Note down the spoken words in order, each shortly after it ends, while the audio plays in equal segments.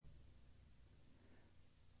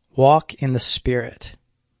Walk in the Spirit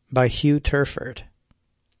by Hugh Turford.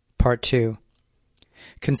 Part 2.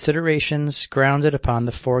 Considerations grounded upon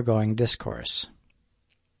the foregoing discourse.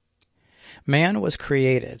 Man was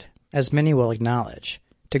created, as many will acknowledge,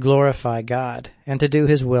 to glorify God and to do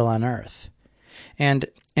His will on earth. And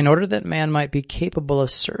in order that man might be capable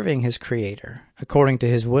of serving his Creator according to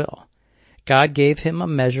His will, God gave him a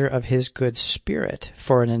measure of His good Spirit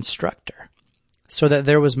for an instructor, so that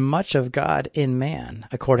there was much of God in man,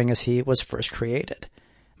 according as he was first created,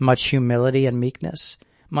 much humility and meekness,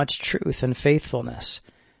 much truth and faithfulness,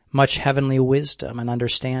 much heavenly wisdom and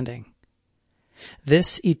understanding.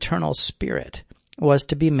 This eternal Spirit was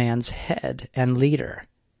to be man's head and leader,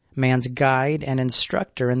 man's guide and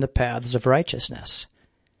instructor in the paths of righteousness.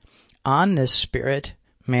 On this Spirit,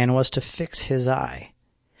 man was to fix his eye.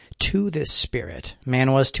 To this Spirit,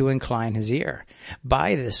 man was to incline his ear.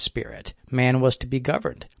 By this Spirit, man was to be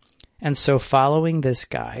governed. And so following this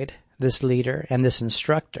guide, this leader, and this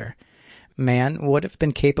instructor, man would have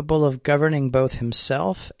been capable of governing both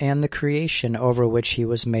himself and the creation over which he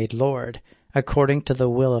was made Lord, according to the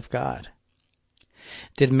will of God.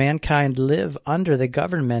 Did mankind live under the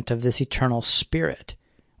government of this eternal Spirit,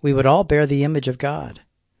 we would all bear the image of God.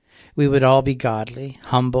 We would all be godly,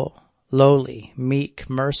 humble, lowly, meek,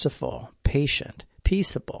 merciful, patient,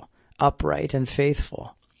 peaceable, upright, and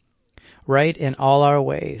faithful, right in all our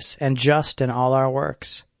ways, and just in all our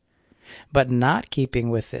works. But not keeping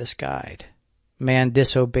with this guide, man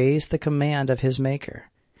disobeys the command of his Maker,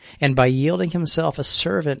 and by yielding himself a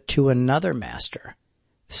servant to another master,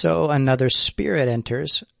 so another spirit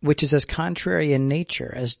enters, which is as contrary in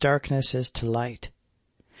nature as darkness is to light.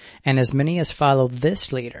 And as many as follow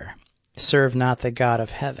this leader serve not the God of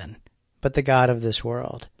heaven, but the God of this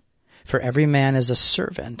world. For every man is a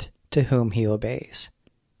servant to whom he obeys.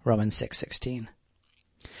 Romans 6:16.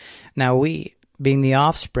 Now we, being the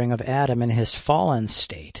offspring of Adam in his fallen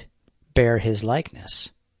state, bear his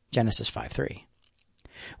likeness. Genesis 5:3.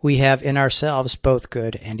 We have in ourselves both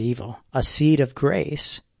good and evil, a seed of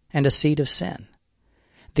grace and a seed of sin.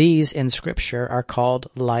 These in Scripture are called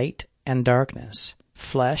light and darkness,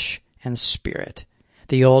 flesh and spirit,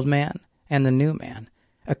 the old man and the new man,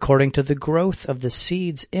 according to the growth of the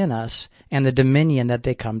seeds in us and the dominion that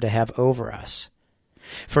they come to have over us.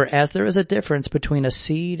 For as there is a difference between a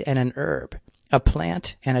seed and an herb, a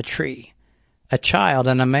plant and a tree, a child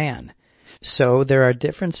and a man, so there are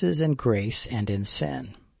differences in grace and in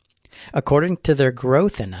sin. According to their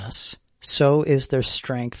growth in us, so is their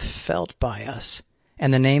strength felt by us,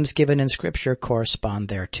 and the names given in Scripture correspond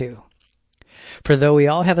thereto. For though we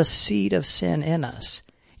all have a seed of sin in us,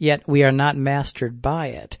 yet we are not mastered by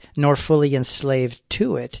it, nor fully enslaved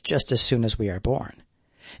to it just as soon as we are born.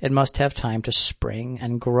 It must have time to spring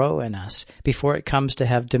and grow in us before it comes to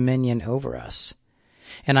have dominion over us.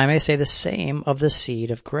 And I may say the same of the seed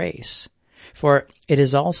of grace, for it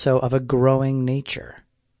is also of a growing nature.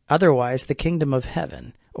 Otherwise the kingdom of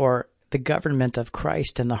heaven, or the government of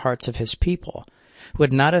Christ in the hearts of his people,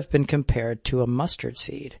 would not have been compared to a mustard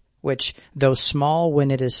seed, which, though small when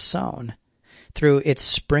it is sown, through its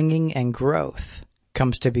springing and growth,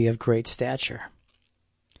 comes to be of great stature.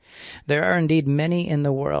 There are indeed many in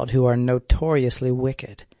the world who are notoriously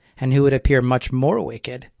wicked, and who would appear much more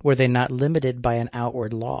wicked were they not limited by an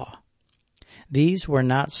outward law. These were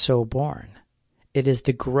not so born. It is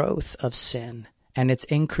the growth of sin and its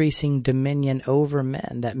increasing dominion over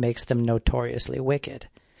men that makes them notoriously wicked.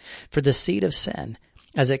 For the seed of sin,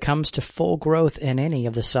 as it comes to full growth in any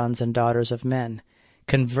of the sons and daughters of men,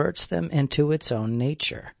 converts them into its own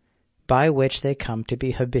nature, by which they come to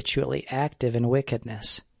be habitually active in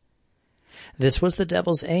wickedness. This was the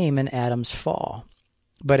devil's aim in Adam's fall,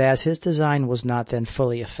 but as his design was not then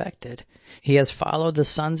fully effected, he has followed the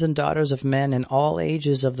sons and daughters of men in all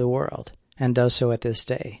ages of the world, and does so at this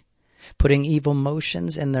day, putting evil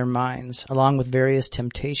motions in their minds, along with various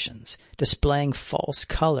temptations, displaying false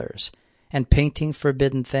colors, and painting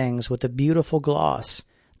forbidden things with a beautiful gloss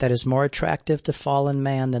that is more attractive to fallen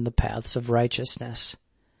man than the paths of righteousness.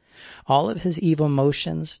 All of his evil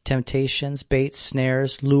motions, temptations, baits,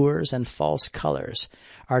 snares, lures, and false colors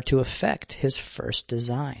are to effect his first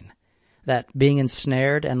design, that, being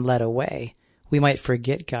ensnared and led away, we might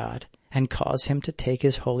forget God and cause him to take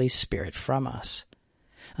his Holy Spirit from us.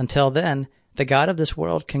 Until then, the God of this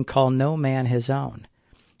world can call no man his own.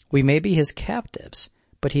 We may be his captives,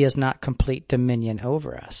 but he has not complete dominion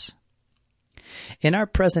over us. In our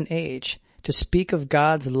present age, to speak of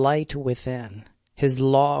God's light within, his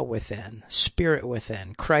law within, Spirit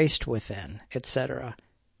within, Christ within, etc.,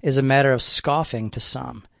 is a matter of scoffing to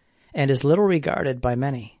some, and is little regarded by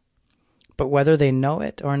many. But whether they know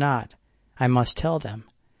it or not, I must tell them,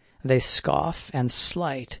 they scoff and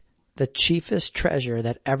slight the chiefest treasure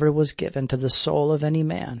that ever was given to the soul of any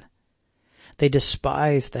man. They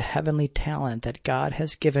despise the heavenly talent that God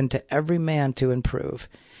has given to every man to improve,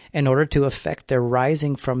 in order to effect their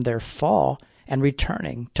rising from their fall and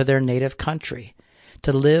returning to their native country,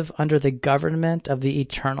 to live under the government of the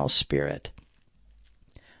eternal Spirit.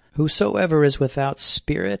 Whosoever is without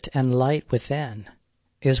spirit and light within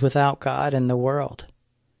is without God in the world.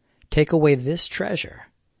 Take away this treasure,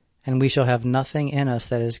 and we shall have nothing in us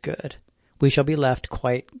that is good. We shall be left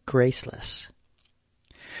quite graceless.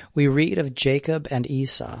 We read of Jacob and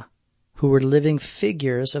Esau, who were living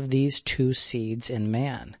figures of these two seeds in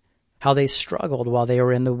man, how they struggled while they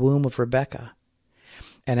were in the womb of Rebekah.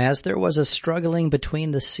 And as there was a struggling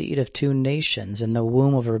between the seed of two nations in the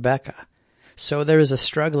womb of Rebekah, so there is a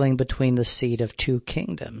struggling between the seed of two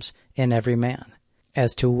kingdoms in every man,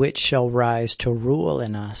 as to which shall rise to rule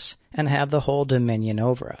in us and have the whole dominion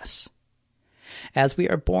over us. As we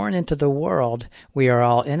are born into the world, we are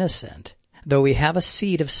all innocent. Though we have a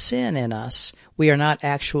seed of sin in us, we are not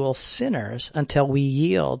actual sinners until we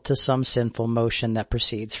yield to some sinful motion that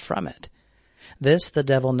proceeds from it. This the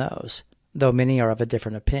devil knows, though many are of a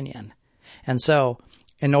different opinion. And so,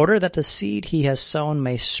 in order that the seed he has sown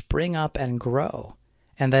may spring up and grow,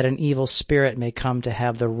 and that an evil spirit may come to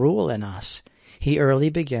have the rule in us, he early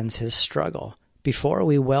begins his struggle, before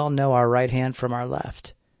we well know our right hand from our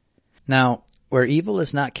left. Now, where evil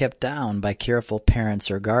is not kept down by careful parents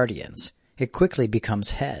or guardians, it quickly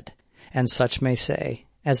becomes head, and such may say,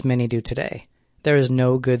 as many do today, there is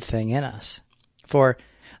no good thing in us. For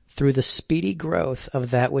through the speedy growth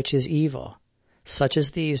of that which is evil, such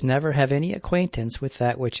as these never have any acquaintance with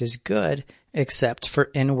that which is good, except for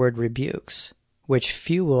inward rebukes, which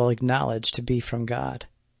few will acknowledge to be from God.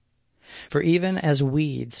 For even as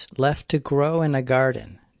weeds left to grow in a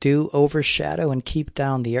garden do overshadow and keep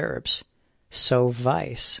down the herbs, so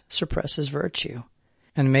vice suppresses virtue,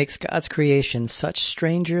 and makes God's creation such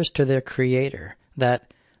strangers to their Creator,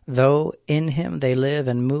 that, though in Him they live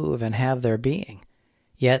and move and have their being,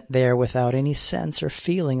 yet they are without any sense or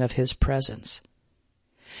feeling of His presence.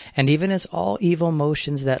 And even as all evil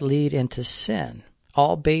motions that lead into sin,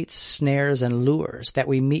 all baits, snares, and lures that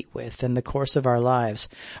we meet with in the course of our lives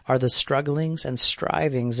are the strugglings and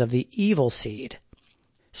strivings of the evil seed,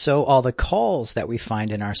 so all the calls that we find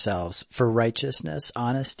in ourselves for righteousness,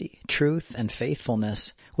 honesty, truth, and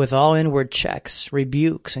faithfulness, with all inward checks,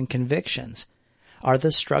 rebukes, and convictions, are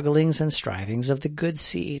the strugglings and strivings of the good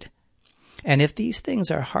seed. And if these things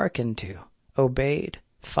are hearkened to, obeyed,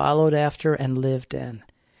 followed after, and lived in,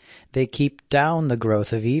 they keep down the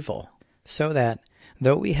growth of evil, so that,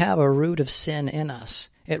 though we have a root of sin in us,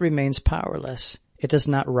 it remains powerless. It does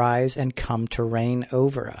not rise and come to reign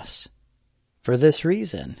over us. For this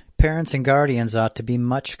reason, parents and guardians ought to be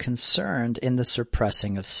much concerned in the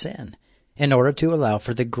suppressing of sin, in order to allow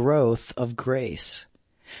for the growth of grace.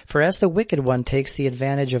 For as the wicked one takes the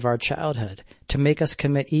advantage of our childhood to make us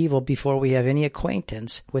commit evil before we have any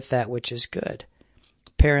acquaintance with that which is good,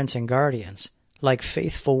 parents and guardians, like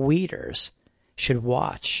faithful weeders, should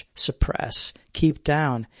watch, suppress, keep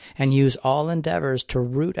down, and use all endeavors to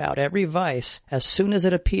root out every vice as soon as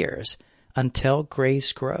it appears, until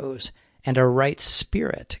grace grows, and a right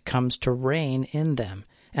spirit comes to reign in them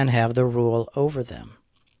and have the rule over them.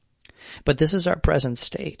 But this is our present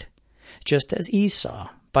state. Just as Esau,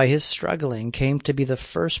 by his struggling, came to be the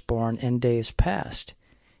firstborn in days past,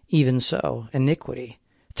 even so iniquity,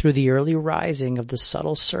 through the early rising of the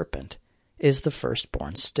subtle serpent, is the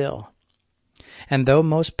firstborn still. And though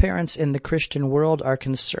most parents in the Christian world are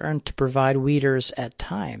concerned to provide weeders at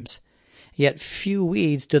times, yet few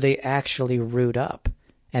weeds do they actually root up,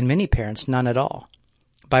 and many parents none at all,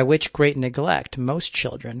 by which great neglect most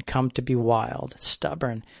children come to be wild,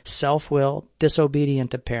 stubborn, self-willed,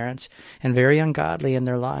 disobedient to parents, and very ungodly in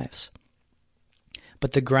their lives.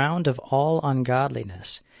 But the ground of all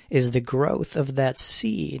ungodliness is the growth of that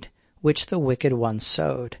seed which the wicked one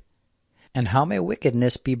sowed. And how may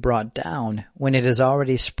wickedness be brought down when it is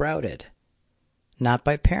already sprouted? Not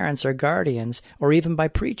by parents or guardians, or even by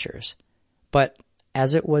preachers, but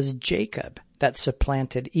as it was Jacob that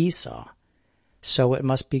supplanted Esau, so it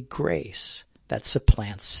must be grace that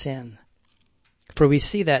supplants sin. For we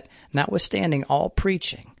see that, notwithstanding all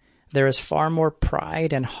preaching, there is far more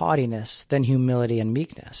pride and haughtiness than humility and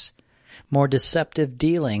meekness, more deceptive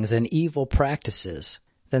dealings and evil practices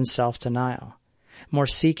than self-denial, more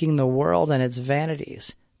seeking the world and its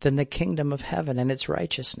vanities than the kingdom of heaven and its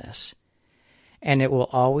righteousness. And it will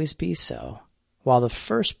always be so, while the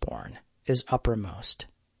firstborn is uppermost.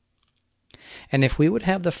 And if we would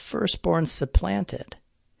have the firstborn supplanted,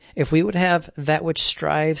 if we would have that which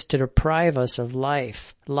strives to deprive us of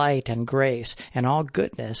life, light, and grace, and all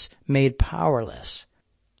goodness made powerless,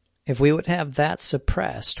 if we would have that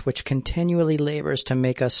suppressed which continually labors to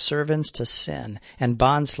make us servants to sin and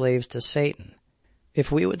bondslaves to Satan,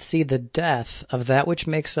 if we would see the death of that which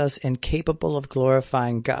makes us incapable of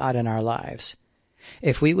glorifying God in our lives,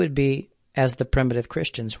 if we would be, as the primitive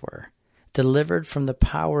Christians were, delivered from the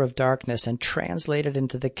power of darkness and translated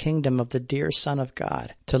into the kingdom of the dear Son of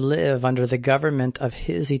God, to live under the government of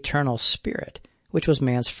His eternal Spirit, which was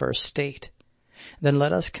man's first state, then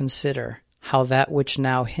let us consider how that which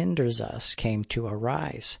now hinders us came to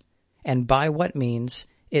arise, and by what means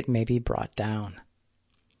it may be brought down.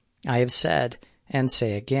 I have said, and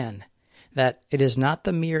say again, that it is not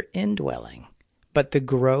the mere indwelling, but the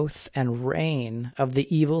growth and reign of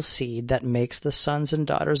the evil seed that makes the sons and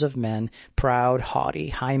daughters of men proud, haughty,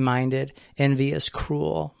 high-minded, envious,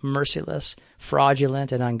 cruel, merciless,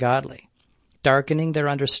 fraudulent, and ungodly, darkening their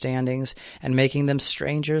understandings and making them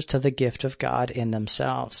strangers to the gift of God in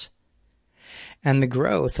themselves. And the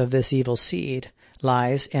growth of this evil seed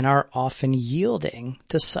lies in our often yielding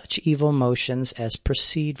to such evil motions as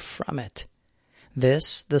proceed from it.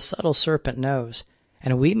 This the subtle serpent knows,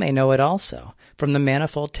 and we may know it also from the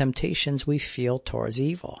manifold temptations we feel towards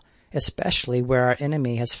evil, especially where our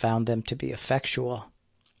enemy has found them to be effectual.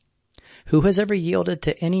 Who has ever yielded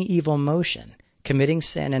to any evil motion, committing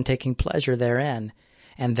sin and taking pleasure therein,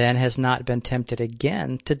 and then has not been tempted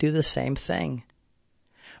again to do the same thing?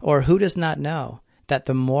 Or who does not know that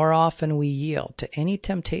the more often we yield to any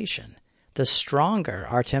temptation, the stronger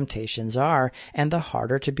our temptations are and the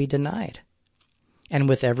harder to be denied? And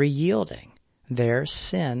with every yielding, their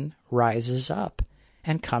sin rises up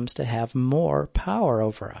and comes to have more power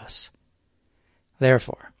over us.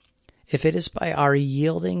 Therefore, if it is by our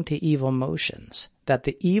yielding to evil motions that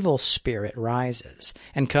the evil spirit rises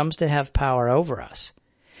and comes to have power over us,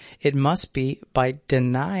 it must be by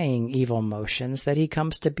denying evil motions that he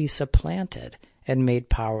comes to be supplanted and made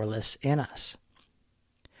powerless in us.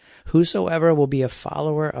 Whosoever will be a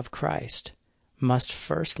follower of Christ must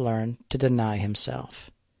first learn to deny himself.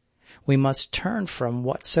 We must turn from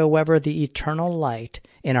whatsoever the eternal light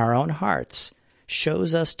in our own hearts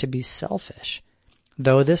shows us to be selfish,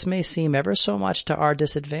 though this may seem ever so much to our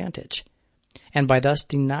disadvantage, and by thus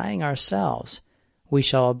denying ourselves, we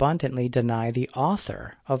shall abundantly deny the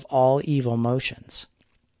author of all evil motions.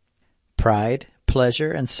 Pride,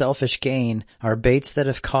 pleasure, and selfish gain are baits that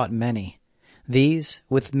have caught many. These,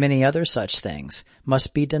 with many other such things,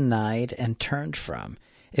 must be denied and turned from,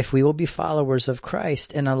 if we will be followers of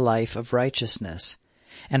Christ in a life of righteousness.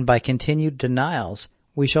 And by continued denials,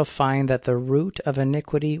 we shall find that the root of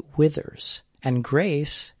iniquity withers, and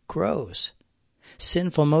grace grows.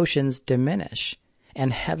 Sinful motions diminish,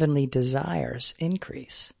 and heavenly desires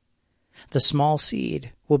increase. The small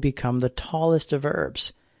seed will become the tallest of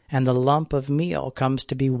herbs, and the lump of meal comes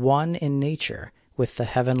to be one in nature with the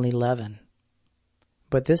heavenly leaven.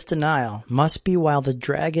 But this denial must be while the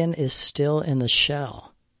dragon is still in the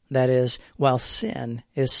shell, that is, while sin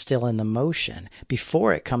is still in the motion,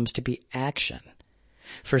 before it comes to be action.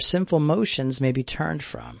 For sinful motions may be turned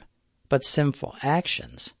from, but sinful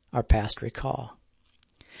actions are past recall.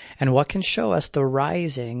 And what can show us the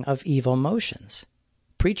rising of evil motions?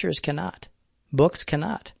 Preachers cannot. Books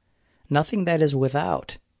cannot. Nothing that is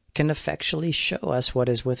without can effectually show us what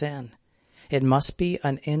is within. It must be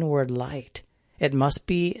an inward light. It must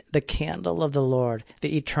be the candle of the Lord,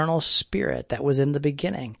 the eternal Spirit that was in the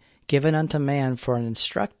beginning, given unto man for an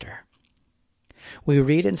instructor. We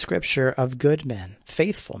read in Scripture of good men,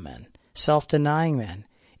 faithful men, self-denying men,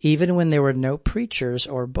 even when there were no preachers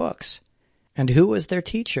or books. And who was their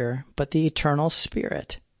teacher but the eternal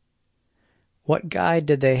Spirit? What guide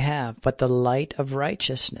did they have but the light of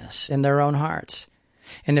righteousness in their own hearts?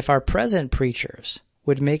 And if our present preachers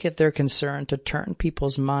would make it their concern to turn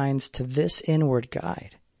people's minds to this inward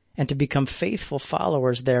guide, and to become faithful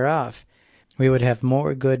followers thereof, we would have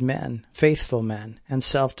more good men, faithful men, and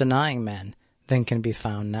self-denying men than can be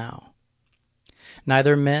found now.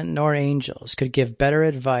 Neither men nor angels could give better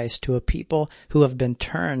advice to a people who have been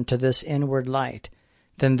turned to this inward light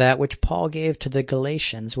than that which Paul gave to the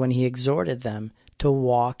Galatians when he exhorted them to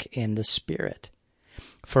walk in the Spirit.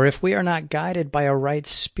 For if we are not guided by a right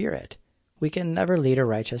spirit, we can never lead a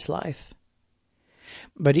righteous life.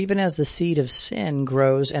 But even as the seed of sin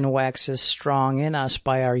grows and waxes strong in us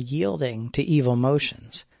by our yielding to evil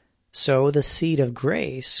motions, so the seed of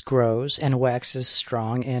grace grows and waxes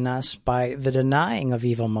strong in us by the denying of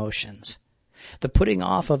evil motions. The putting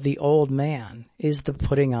off of the old man is the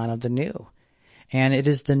putting on of the new, and it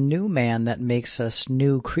is the new man that makes us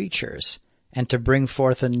new creatures, and to bring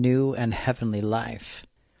forth a new and heavenly life.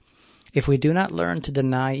 If we do not learn to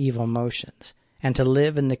deny evil motions, and to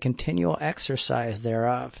live in the continual exercise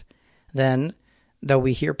thereof, then, though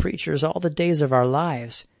we hear preachers all the days of our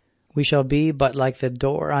lives, we shall be but like the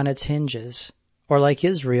door on its hinges, or like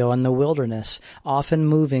Israel in the wilderness, often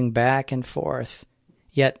moving back and forth,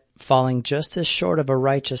 yet falling just as short of a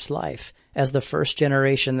righteous life as the first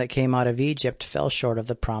generation that came out of Egypt fell short of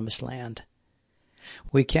the promised land.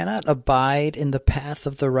 We cannot abide in the path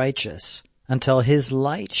of the righteous until his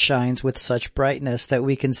light shines with such brightness that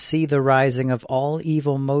we can see the rising of all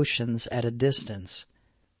evil motions at a distance.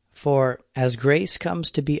 For as grace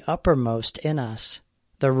comes to be uppermost in us,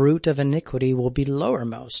 the root of iniquity will be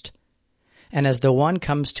lowermost. And as the one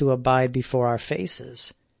comes to abide before our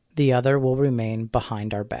faces, the other will remain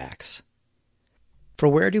behind our backs. For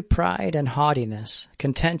where do pride and haughtiness,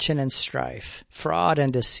 contention and strife, fraud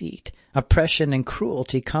and deceit, oppression and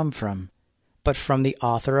cruelty come from, but from the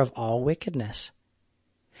author of all wickedness?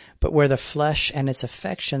 But where the flesh and its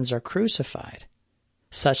affections are crucified,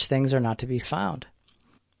 such things are not to be found.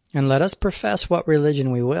 And let us profess what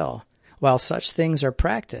religion we will, while such things are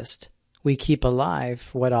practiced, we keep alive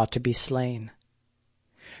what ought to be slain.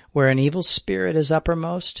 Where an evil spirit is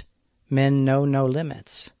uppermost, men know no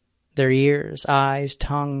limits. Their ears, eyes,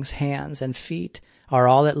 tongues, hands, and feet are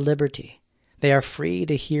all at liberty. They are free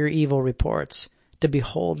to hear evil reports, to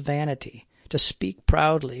behold vanity, to speak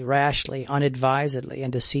proudly, rashly, unadvisedly,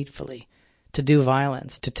 and deceitfully, to do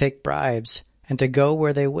violence, to take bribes, and to go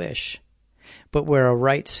where they wish. But where a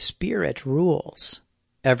right spirit rules,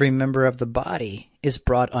 every member of the body is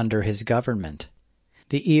brought under his government.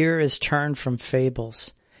 The ear is turned from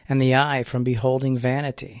fables, and the eye from beholding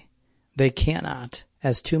vanity. They cannot,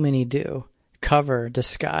 as too many do, cover,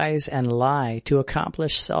 disguise, and lie to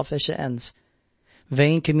accomplish selfish ends.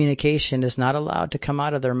 Vain communication is not allowed to come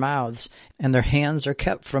out of their mouths, and their hands are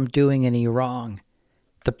kept from doing any wrong.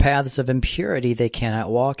 The paths of impurity they cannot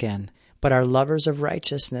walk in, but are lovers of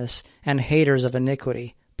righteousness and haters of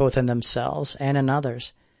iniquity, both in themselves and in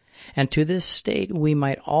others. And to this state we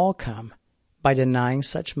might all come, by denying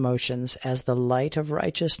such motions as the light of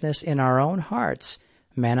righteousness in our own hearts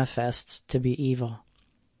manifests to be evil.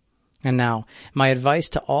 And now, my advice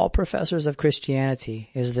to all professors of Christianity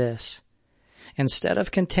is this. Instead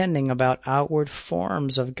of contending about outward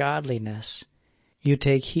forms of godliness, you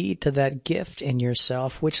take heed to that gift in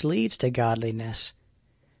yourself which leads to godliness.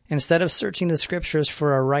 Instead of searching the Scriptures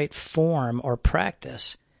for a right form or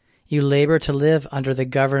practice, you labor to live under the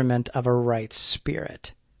government of a right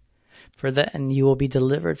spirit. For then you will be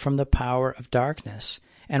delivered from the power of darkness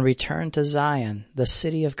and return to Zion, the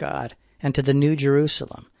city of God, and to the New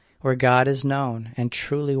Jerusalem, where God is known and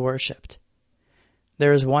truly worshipped.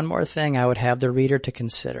 There is one more thing I would have the reader to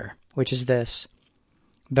consider, which is this.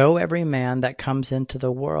 Though every man that comes into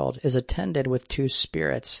the world is attended with two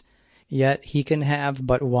spirits, yet he can have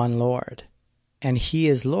but one Lord, and he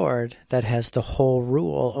is Lord that has the whole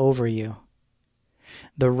rule over you.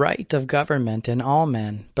 The right of government in all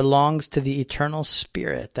men belongs to the eternal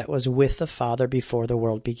Spirit that was with the Father before the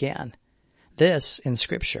world began. This, in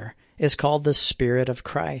Scripture, is called the Spirit of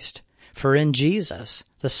Christ, for in Jesus,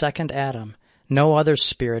 the second Adam, no other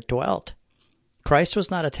spirit dwelt. Christ was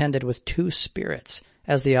not attended with two spirits,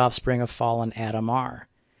 as the offspring of fallen Adam are.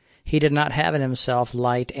 He did not have in himself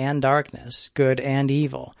light and darkness, good and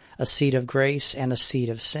evil, a seed of grace and a seed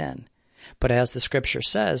of sin. But as the Scripture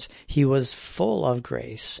says, he was full of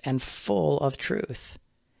grace and full of truth.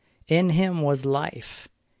 In him was life,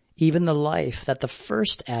 even the life that the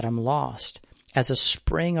first Adam lost, as a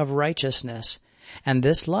spring of righteousness, and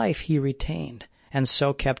this life he retained, and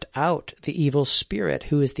so kept out the evil spirit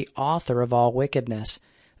who is the author of all wickedness,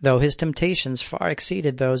 though his temptations far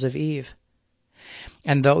exceeded those of Eve.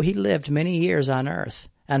 And though he lived many years on earth,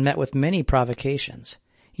 and met with many provocations,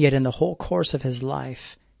 yet in the whole course of his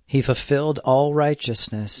life he fulfilled all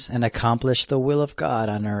righteousness and accomplished the will of God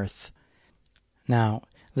on earth. Now,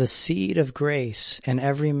 the seed of grace in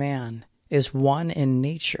every man is one in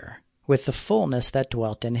nature with the fullness that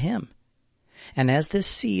dwelt in him. And as this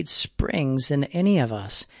seed springs in any of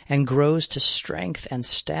us and grows to strength and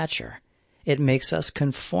stature, it makes us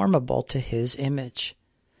conformable to his image.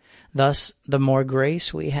 Thus, the more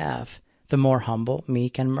grace we have, the more humble,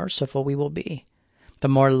 meek, and merciful we will be. The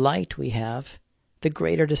more light we have, the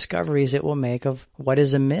greater discoveries it will make of what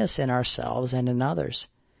is amiss in ourselves and in others.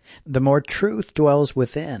 The more truth dwells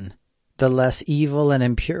within, the less evil and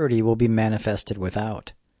impurity will be manifested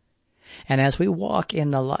without. And as we walk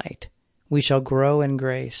in the light, we shall grow in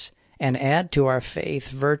grace and add to our faith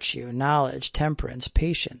virtue, knowledge, temperance,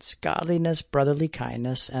 patience, godliness, brotherly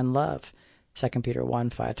kindness, and love. 2 Peter 1,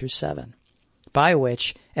 5-7. by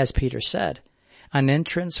which, as Peter said, an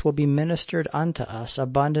entrance will be ministered unto us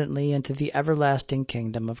abundantly into the everlasting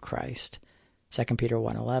kingdom of Christ. 2 Peter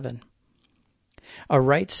 1:11. A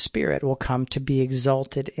right spirit will come to be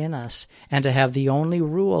exalted in us and to have the only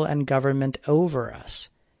rule and government over us.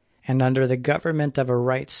 And under the government of a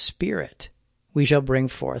right spirit, we shall bring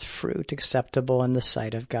forth fruit acceptable in the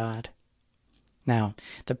sight of God. Now,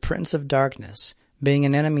 the prince of darkness, being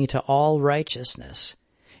an enemy to all righteousness,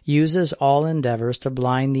 uses all endeavors to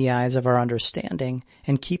blind the eyes of our understanding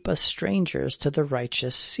and keep us strangers to the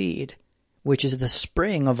righteous seed, which is the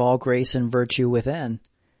spring of all grace and virtue within,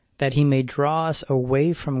 that he may draw us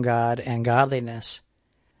away from God and godliness,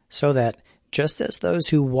 so that, just as those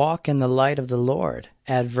who walk in the light of the Lord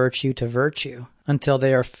add virtue to virtue until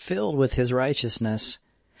they are filled with his righteousness,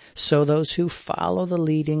 so those who follow the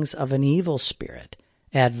leadings of an evil spirit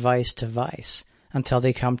add vice to vice until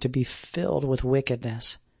they come to be filled with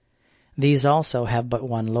wickedness. These also have but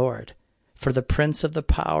one Lord, for the prince of the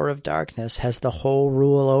power of darkness has the whole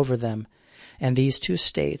rule over them, and these two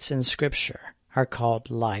states in Scripture are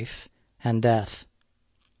called life and death.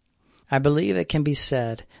 I believe it can be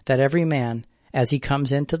said that every man, as he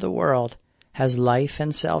comes into the world, has life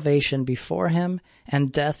and salvation before him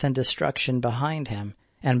and death and destruction behind him,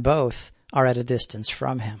 and both are at a distance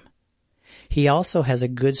from him. He also has a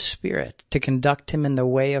good spirit to conduct him in the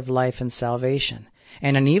way of life and salvation,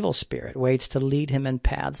 and an evil spirit waits to lead him in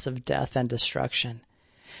paths of death and destruction.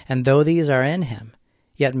 And though these are in him,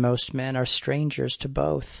 yet most men are strangers to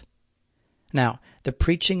both. Now, the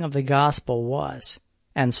preaching of the gospel was,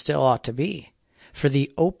 and still ought to be, for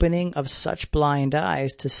the opening of such blind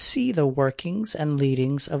eyes to see the workings and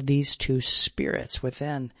leadings of these two spirits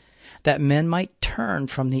within, that men might turn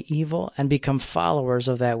from the evil and become followers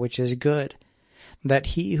of that which is good, that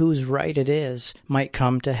he whose right it is might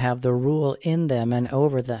come to have the rule in them and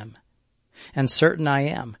over them. And certain I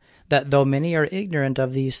am, that though many are ignorant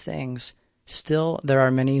of these things, still there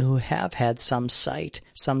are many who have had some sight,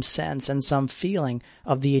 some sense, and some feeling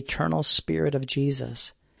of the eternal Spirit of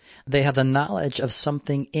Jesus. They have the knowledge of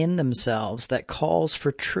something in themselves that calls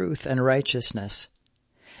for truth and righteousness.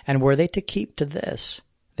 And were they to keep to this,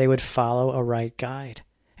 they would follow a right guide,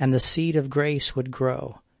 and the seed of grace would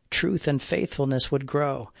grow. Truth and faithfulness would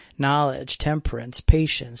grow. Knowledge, temperance,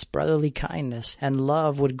 patience, brotherly kindness, and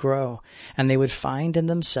love would grow, and they would find in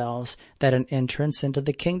themselves that an entrance into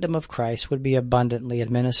the kingdom of Christ would be abundantly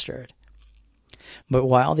administered. But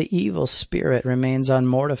while the evil spirit remains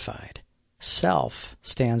unmortified, self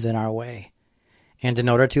stands in our way. And in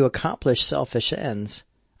order to accomplish selfish ends,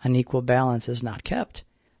 an equal balance is not kept.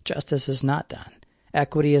 Justice is not done.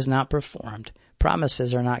 Equity is not performed.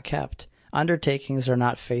 Promises are not kept. Undertakings are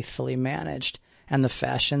not faithfully managed, and the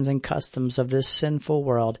fashions and customs of this sinful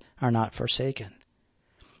world are not forsaken.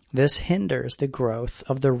 This hinders the growth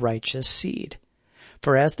of the righteous seed.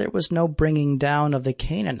 For as there was no bringing down of the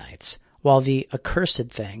Canaanites, while the accursed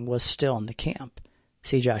thing was still in the camp,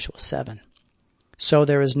 see Joshua 7, so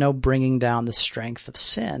there is no bringing down the strength of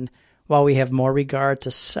sin, while we have more regard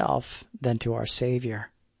to self than to our Savior.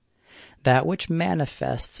 That which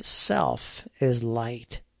manifests self is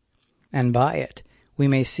light, and by it we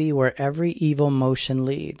may see where every evil motion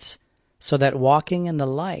leads, so that walking in the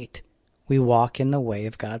light, we walk in the way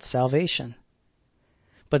of God's salvation.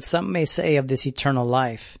 But some may say of this eternal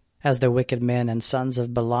life, as the wicked men and sons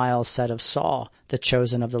of Belial said of Saul, the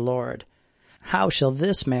chosen of the Lord, "How shall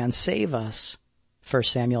this man save us?" 1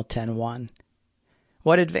 Samuel 10:1.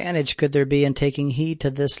 What advantage could there be in taking heed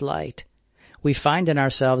to this light? We find in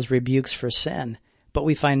ourselves rebukes for sin, but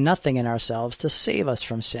we find nothing in ourselves to save us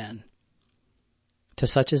from sin. To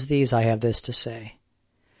such as these I have this to say.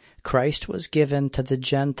 Christ was given to the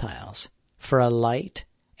Gentiles for a light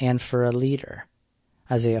and for a leader.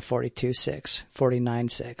 Isaiah 42:6,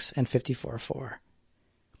 49:6, and 54:4.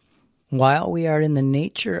 While we are in the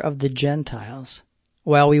nature of the Gentiles,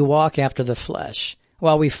 while we walk after the flesh,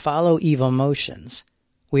 while we follow evil motions,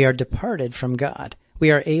 we are departed from God. We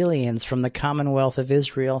are aliens from the commonwealth of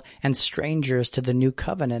Israel and strangers to the new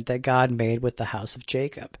covenant that God made with the house of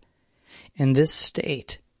Jacob. In this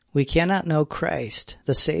state, we cannot know Christ,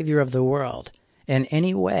 the Savior of the world, in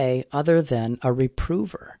any way other than a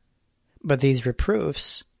reprover. But these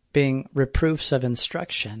reproofs, being reproofs of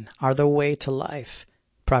instruction, are the way to life.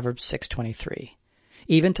 Proverbs 6:23.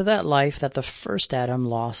 Even to that life that the first Adam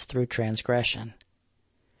lost through transgression.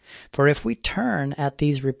 For if we turn at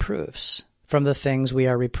these reproofs from the things we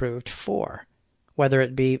are reproved for, whether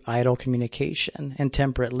it be idle communication,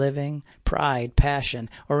 intemperate living, pride, passion,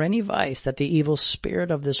 or any vice that the evil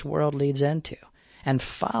spirit of this world leads into, and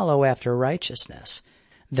follow after righteousness,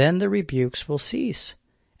 then the rebukes will cease,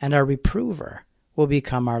 and our reprover will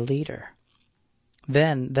become our leader.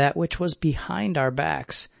 Then that which was behind our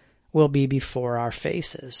backs will be before our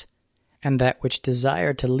faces, and that which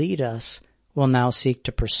desired to lead us will now seek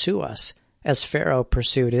to pursue us, as Pharaoh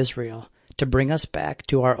pursued Israel, to bring us back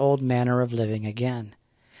to our old manner of living again.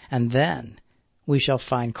 And then we shall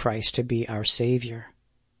find Christ to be our Savior.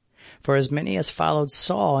 For as many as followed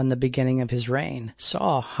Saul in the beginning of his reign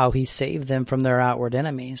saw how he saved them from their outward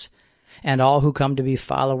enemies, and all who come to be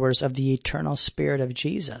followers of the eternal Spirit of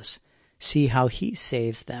Jesus see how he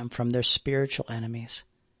saves them from their spiritual enemies.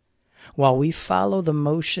 While we follow the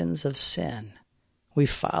motions of sin, we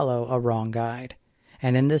follow a wrong guide,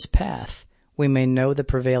 and in this path we may know the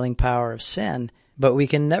prevailing power of sin, but we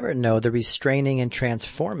can never know the restraining and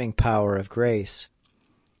transforming power of grace.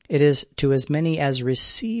 It is to as many as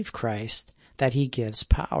receive Christ that he gives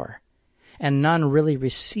power, and none really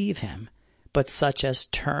receive him, but such as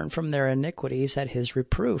turn from their iniquities at his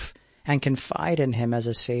reproof and confide in him as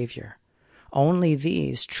a Savior. Only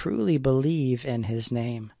these truly believe in his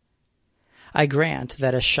name. I grant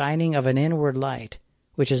that a shining of an inward light,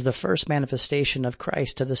 which is the first manifestation of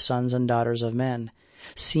Christ to the sons and daughters of men,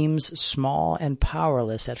 seems small and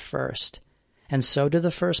powerless at first, and so do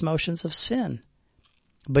the first motions of sin.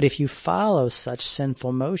 But if you follow such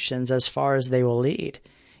sinful motions as far as they will lead,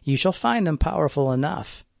 you shall find them powerful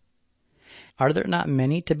enough. Are there not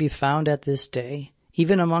many to be found at this day,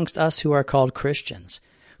 even amongst us who are called Christians,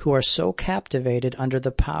 who are so captivated under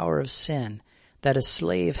the power of sin that a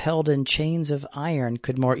slave held in chains of iron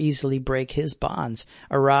could more easily break his bonds,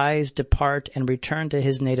 arise, depart, and return to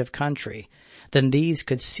his native country, than these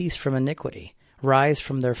could cease from iniquity, rise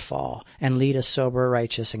from their fall, and lead a sober,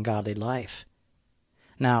 righteous, and godly life?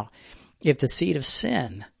 Now, if the seed of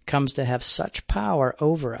sin comes to have such power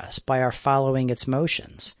over us by our following its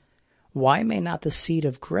motions, why may not the seed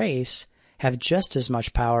of grace have just as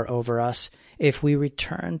much power over us if we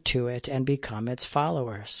return to it and become its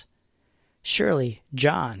followers? Surely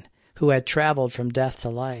John, who had traveled from death to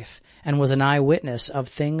life and was an eyewitness of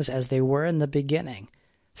things as they were in the beginning,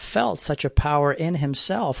 felt such a power in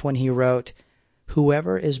himself when he wrote,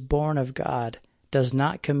 "Whoever is born of God does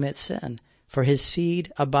not commit sin, for his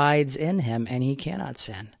seed abides in him, and he cannot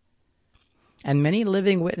sin." And many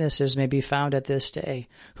living witnesses may be found at this day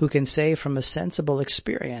who can say from a sensible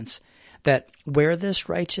experience that where this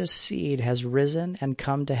righteous seed has risen and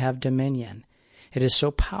come to have dominion, it is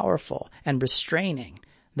so powerful and restraining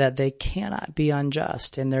that they cannot be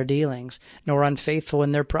unjust in their dealings, nor unfaithful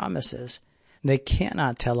in their promises. They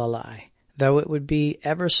cannot tell a lie, though it would be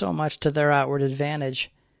ever so much to their outward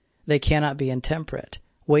advantage. They cannot be intemperate,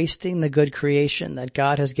 wasting the good creation that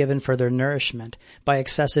God has given for their nourishment by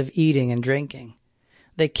excessive eating and drinking.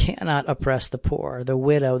 They cannot oppress the poor, the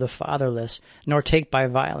widow, the fatherless, nor take by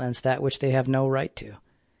violence that which they have no right to.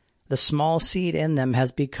 The small seed in them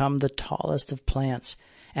has become the tallest of plants,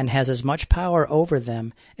 and has as much power over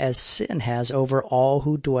them as sin has over all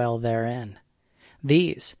who dwell therein.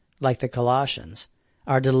 These, like the Colossians,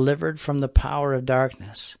 are delivered from the power of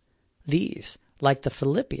darkness. These, like the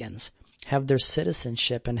Philippians, have their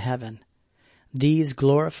citizenship in heaven. These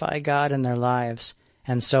glorify God in their lives,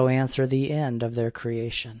 and so answer the end of their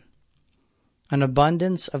creation. An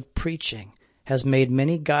abundance of preaching has made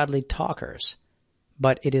many godly talkers,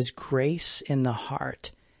 but it is grace in the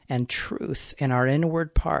heart and truth in our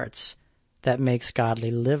inward parts that makes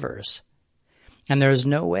godly livers. And there is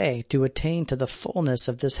no way to attain to the fullness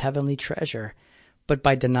of this heavenly treasure but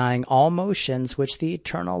by denying all motions which the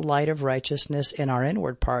eternal light of righteousness in our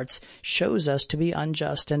inward parts shows us to be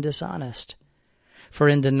unjust and dishonest. For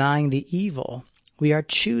in denying the evil, we are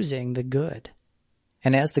choosing the good.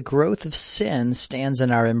 And as the growth of sin stands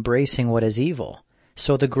in our embracing what is evil,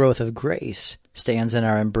 so the growth of grace stands in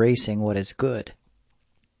our embracing what is good.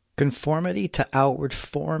 Conformity to outward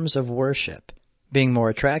forms of worship, being more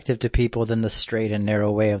attractive to people than the straight and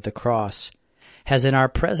narrow way of the cross, has in our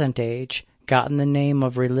present age gotten the name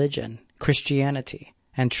of religion, Christianity,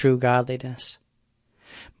 and true godliness.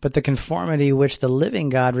 But the conformity which the living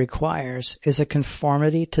God requires is a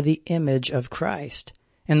conformity to the image of Christ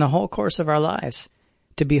in the whole course of our lives,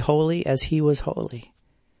 to be holy as he was holy.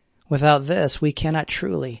 Without this, we cannot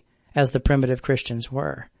truly, as the primitive Christians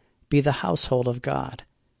were, be the household of God.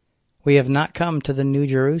 We have not come to the New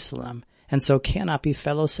Jerusalem, and so cannot be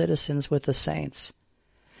fellow citizens with the saints.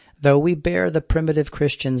 Though we bear the primitive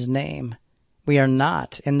Christian's name, we are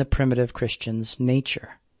not in the primitive Christian's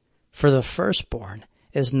nature. For the firstborn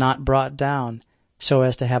is not brought down so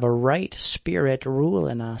as to have a right spirit rule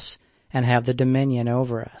in us and have the dominion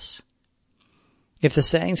over us. If the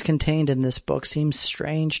sayings contained in this book seem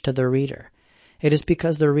strange to the reader, It is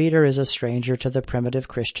because the reader is a stranger to the primitive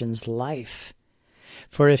Christian's life.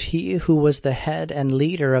 For if he who was the head and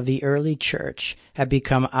leader of the early church had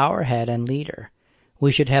become our head and leader,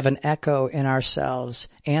 we should have an echo in ourselves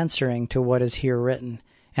answering to what is here written,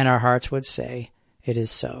 and our hearts would say, "It is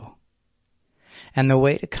so." And the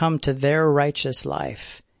way to come to their righteous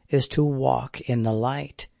life is to walk in the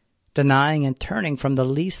light, denying and turning from the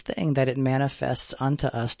least thing that it manifests unto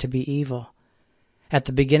us to be evil. At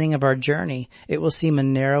the beginning of our journey, it will seem a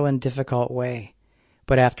narrow and difficult way,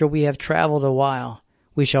 but after we have traveled a while,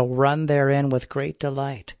 we shall run therein with great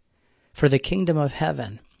delight. For the kingdom of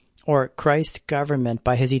heaven, or Christ's government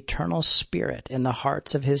by his eternal Spirit in the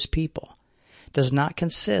hearts of his people, does not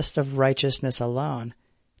consist of righteousness alone.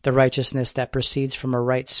 The righteousness that proceeds from a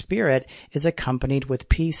right spirit is accompanied with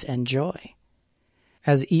peace and joy.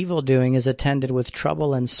 As evil-doing is attended with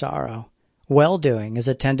trouble and sorrow, well-doing is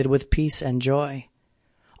attended with peace and joy.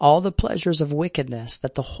 All the pleasures of wickedness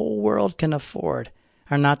that the whole world can afford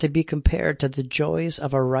are not to be compared to the joys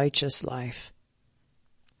of a righteous life.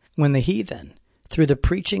 When the heathen, through the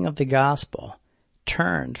preaching of the gospel,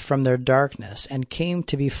 turned from their darkness and came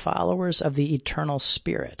to be followers of the eternal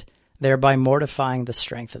Spirit, thereby mortifying the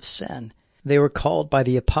strength of sin, they were called by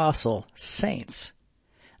the apostle saints.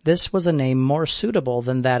 This was a name more suitable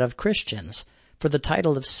than that of Christians, for the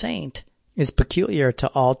title of saint is peculiar to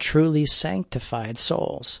all truly sanctified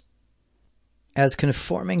souls. As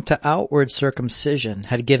conforming to outward circumcision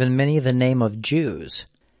had given many the name of Jews,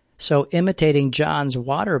 so imitating John's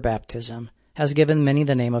water baptism has given many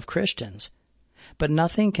the name of Christians. But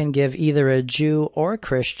nothing can give either a Jew or a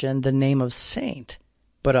Christian the name of saint,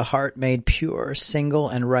 but a heart made pure, single,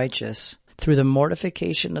 and righteous through the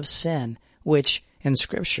mortification of sin, which, in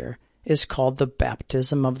Scripture, is called the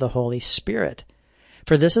baptism of the Holy Spirit.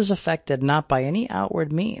 For this is effected not by any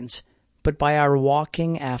outward means, but by our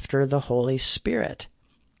walking after the Holy Spirit.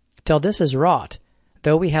 Till this is wrought,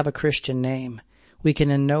 though we have a Christian name, we can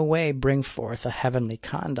in no way bring forth a heavenly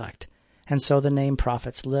conduct, and so the name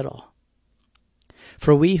profits little.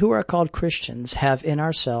 For we who are called Christians have in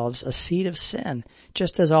ourselves a seed of sin,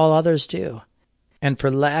 just as all others do. And for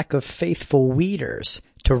lack of faithful weeders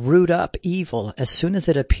to root up evil as soon as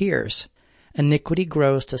it appears, iniquity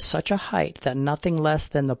grows to such a height that nothing less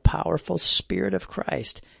than the powerful Spirit of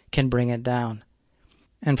Christ can bring it down.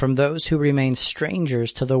 And from those who remain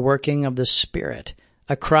strangers to the working of the Spirit,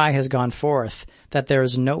 a cry has gone forth that there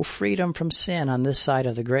is no freedom from sin on this side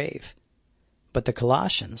of the grave. But the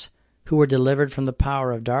Colossians, who were delivered from the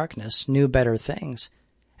power of darkness, knew better things,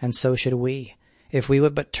 and so should we, if we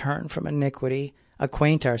would but turn from iniquity,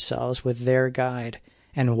 acquaint ourselves with their guide,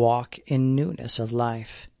 and walk in newness of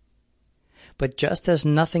life. But just as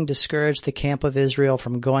nothing discouraged the camp of Israel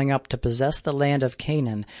from going up to possess the land of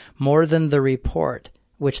Canaan more than the report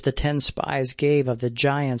which the 10 spies gave of the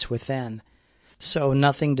giants within, so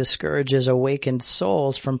nothing discourages awakened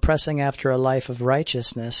souls from pressing after a life of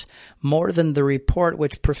righteousness more than the report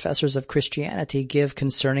which professors of Christianity give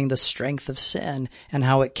concerning the strength of sin and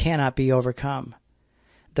how it cannot be overcome.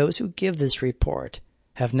 Those who give this report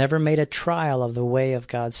have never made a trial of the way of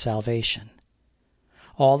God's salvation.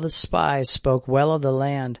 All the spies spoke well of the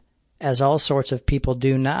land, as all sorts of people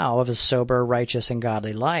do now of a sober, righteous, and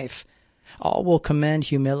godly life. All will commend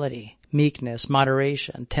humility, meekness,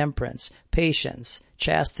 moderation, temperance, patience,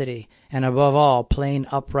 chastity, and above all, plain,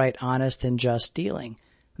 upright, honest, and just dealing,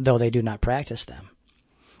 though they do not practice them.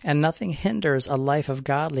 And nothing hinders a life of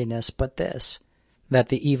godliness but this, that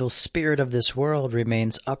the evil spirit of this world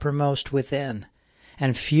remains uppermost within,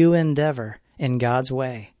 and few endeavor, in God's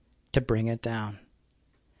way, to bring it down.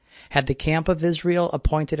 Had the camp of Israel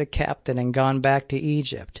appointed a captain and gone back to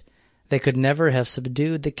Egypt, they could never have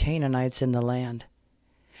subdued the Canaanites in the land.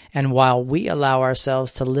 And while we allow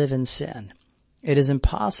ourselves to live in sin, it is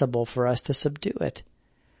impossible for us to subdue it,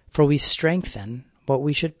 for we strengthen what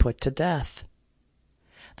we should put to death.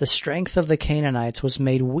 The strength of the Canaanites was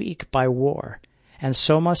made weak by war, and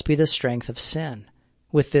so must be the strength of sin,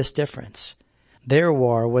 with this difference. Their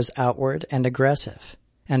war was outward and aggressive,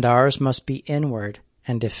 and ours must be inward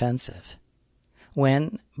and defensive.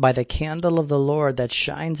 When, by the candle of the Lord that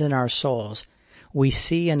shines in our souls, we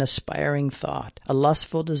see an aspiring thought, a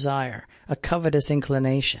lustful desire, a covetous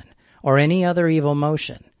inclination, or any other evil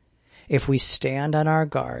motion, if we stand on our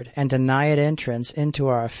guard and deny it entrance into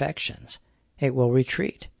our affections, it will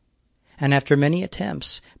retreat. And after many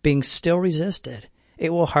attempts, being still resisted, it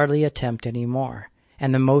will hardly attempt any more,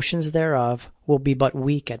 and the motions thereof will be but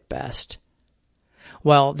weak at best.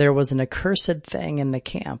 While there was an accursed thing in the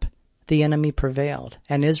camp, the enemy prevailed,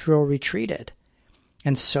 and Israel retreated.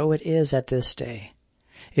 And so it is at this day.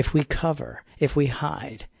 If we cover, if we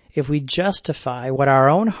hide, if we justify what our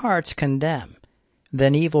own hearts condemn,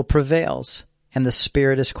 then evil prevails and the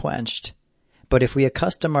spirit is quenched. But if we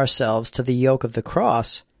accustom ourselves to the yoke of the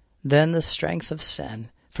cross, then the strength of sin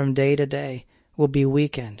from day to day will be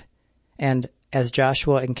weakened. And as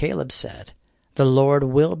Joshua and Caleb said, the Lord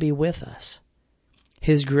will be with us.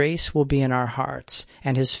 His grace will be in our hearts,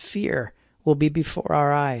 and His fear will be before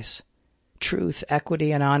our eyes. Truth,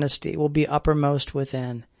 equity, and honesty will be uppermost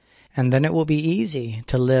within, and then it will be easy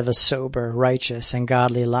to live a sober, righteous, and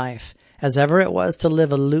godly life, as ever it was to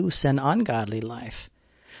live a loose and ungodly life.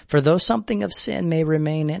 For though something of sin may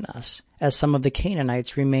remain in us, as some of the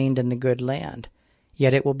Canaanites remained in the good land,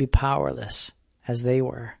 yet it will be powerless, as they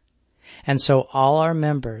were. And so all our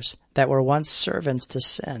members that were once servants to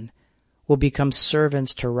sin will become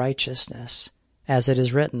servants to righteousness, as it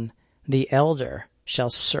is written, the elder shall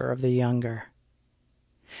serve the younger.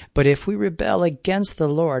 But if we rebel against the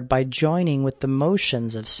Lord by joining with the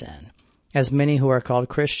motions of sin, as many who are called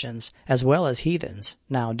Christians, as well as heathens,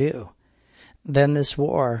 now do, then this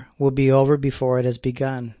war will be over before it has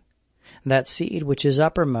begun. That seed which is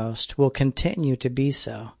uppermost will continue to be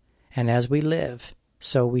so, and as we live,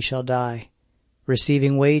 so we shall die,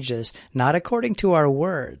 receiving wages not according to our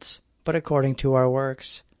words, but according to our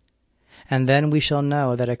works. And then we shall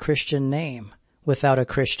know that a Christian name without a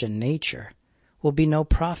Christian nature will be no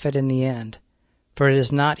profit in the end. For it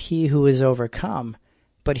is not he who is overcome,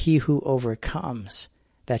 but he who overcomes,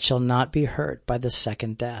 that shall not be hurt by the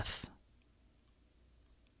second death.